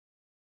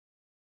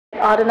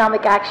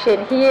Autonomic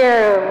action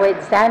here with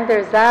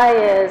Xander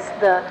Zayas,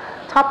 the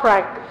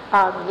top-ranked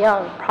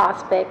young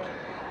prospect.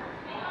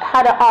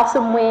 Had an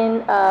awesome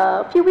win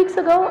a few weeks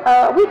ago,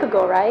 a week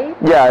ago, right?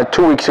 Yeah,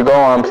 2 weeks ago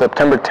on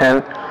September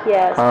 10th.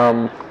 Yes.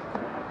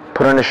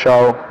 Put on a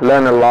show,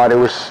 learned a lot. It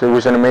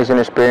was an amazing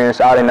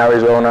experience out in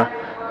Arizona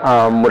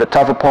with a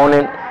tough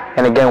opponent.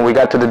 And again, we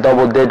got to the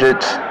double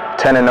digits,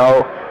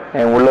 10-0,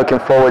 and we're looking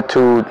forward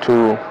to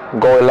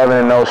go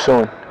 11-0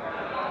 soon.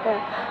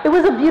 Yeah. It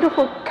was a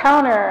beautiful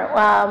counter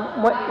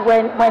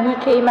when he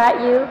came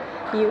at you.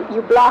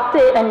 You blocked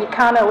it and you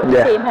countered with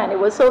the same hand. It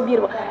was so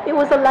beautiful. It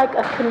was like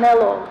a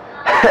Canelo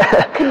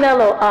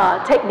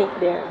technique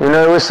there. You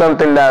know, it was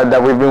something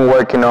that we've been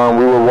working on.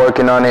 We were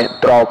working on it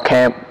throughout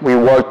camp. We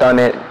worked on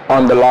it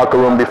on the locker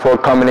room before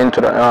coming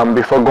into the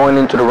before going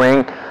into the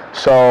ring.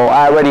 So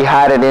I already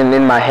had it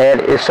in my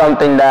head. It's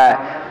something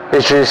that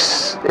it's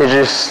just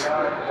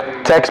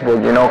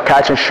textbook. You know,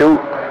 catch and shoot.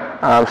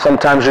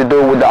 Sometimes you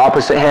do it with the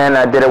opposite hand.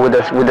 I did it with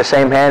the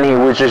same hand. He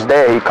was just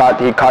there. He caught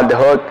the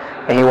hook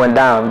and he went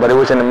down. But it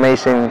was an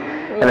amazing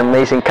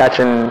catch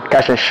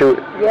and shoot.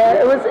 Yeah,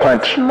 it was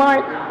punch.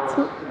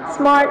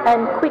 Smart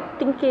and quick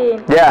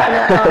thinking.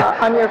 Yeah.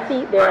 On your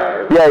feet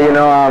there. Yeah, you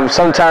know,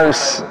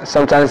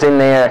 sometimes in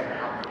there,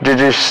 you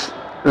just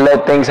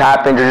let things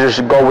happen. You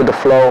just go with the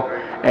flow,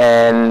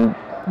 and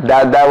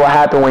that will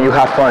happen when you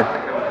have fun.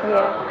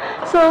 Yeah.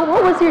 So,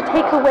 what was your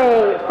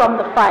takeaway from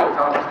the fight?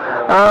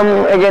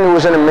 Again, it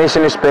was an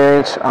amazing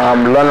experience.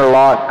 Learned a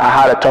lot. I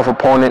had a tough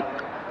opponent.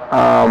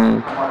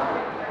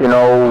 You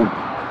know,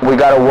 we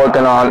got to work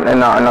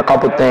on a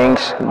couple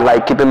things,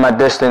 like keeping my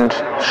distance,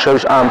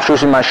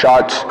 shooting my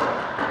shots,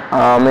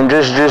 and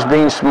just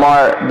being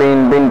smart,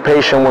 being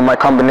patient with my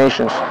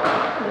combinations.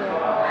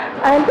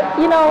 Yeah.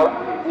 And you know,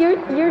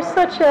 you're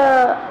such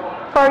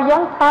for a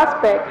young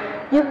prospect,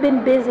 you've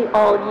been busy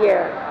all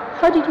year.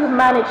 How did you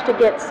manage to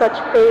get such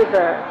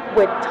favor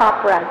with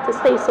TopRank to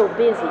stay so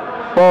busy?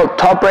 Well,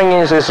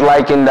 TopRank is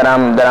liking that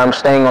I'm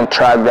staying on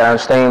track, that I'm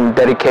staying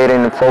dedicated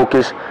and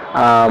focused.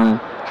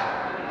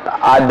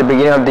 At the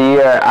beginning of the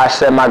year, I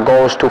set my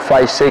goals to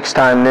fight 6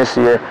 times this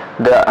year.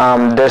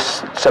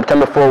 This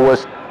September 4th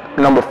was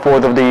number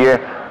 4th of the year.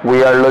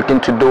 We are looking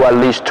to do at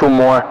least 2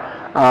 more.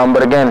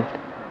 But again,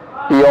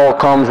 it all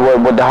comes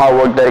with the hard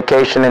work,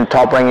 dedication, and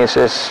TopRank is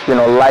you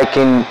know,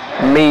 liking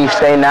me,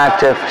 staying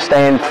active,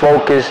 staying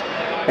focused,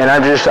 and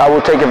I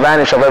will take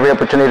advantage of every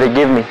opportunity they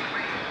give me.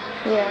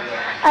 Yeah.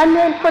 And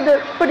then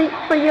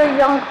for your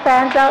young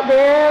fans out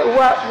there,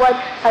 what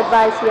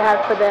advice do you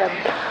have for them?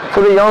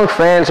 For the young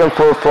fans and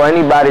for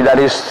anybody that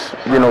is,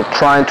 you know,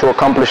 trying to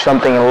accomplish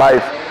something in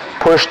life,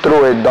 push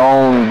through it.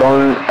 Don't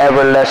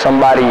ever let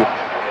somebody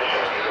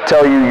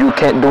tell you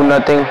can't do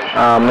nothing.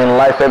 In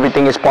life,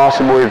 everything is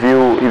possible if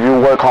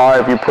you work hard,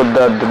 if you put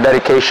the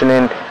dedication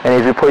in, and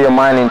if you put your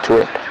mind into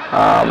it.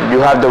 You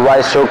have the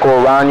right circle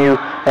around you.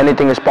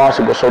 Anything is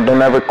possible. So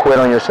don't ever quit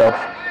on yourself.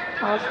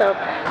 Awesome.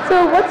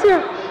 So what's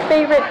your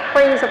favorite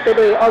phrase of the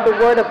day or the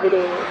word of the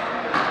day?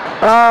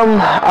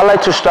 I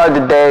like to start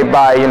the day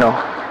by, you know,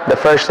 the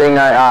first thing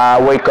I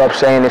wake up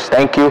saying is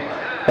thank you.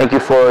 Thank you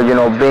for, you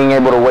know, being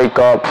able to wake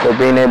up, for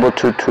being able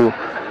to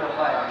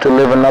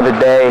live another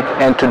day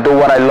and to do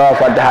what I love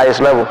at the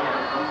highest level.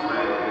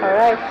 All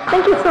right.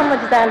 Thank you so much,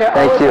 Xander.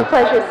 Thank you. Always a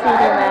pleasure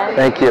seeing you, man.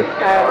 Thank you.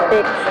 All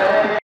right.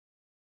 Thanks.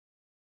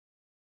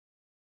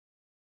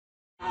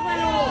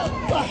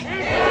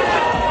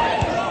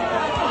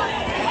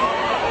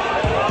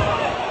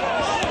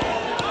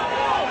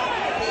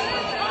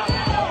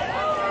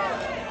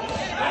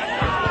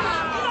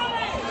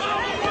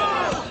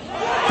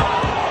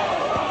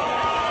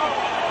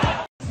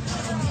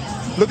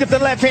 Look at the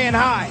left hand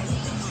high.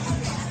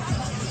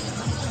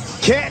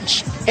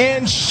 Catch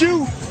and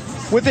shoot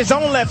with his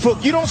own left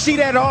hook. You don't see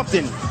that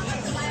often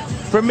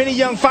for many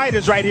young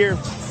fighters right here.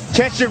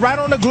 Catched it right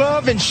on the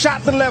glove and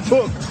shot the left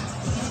hook.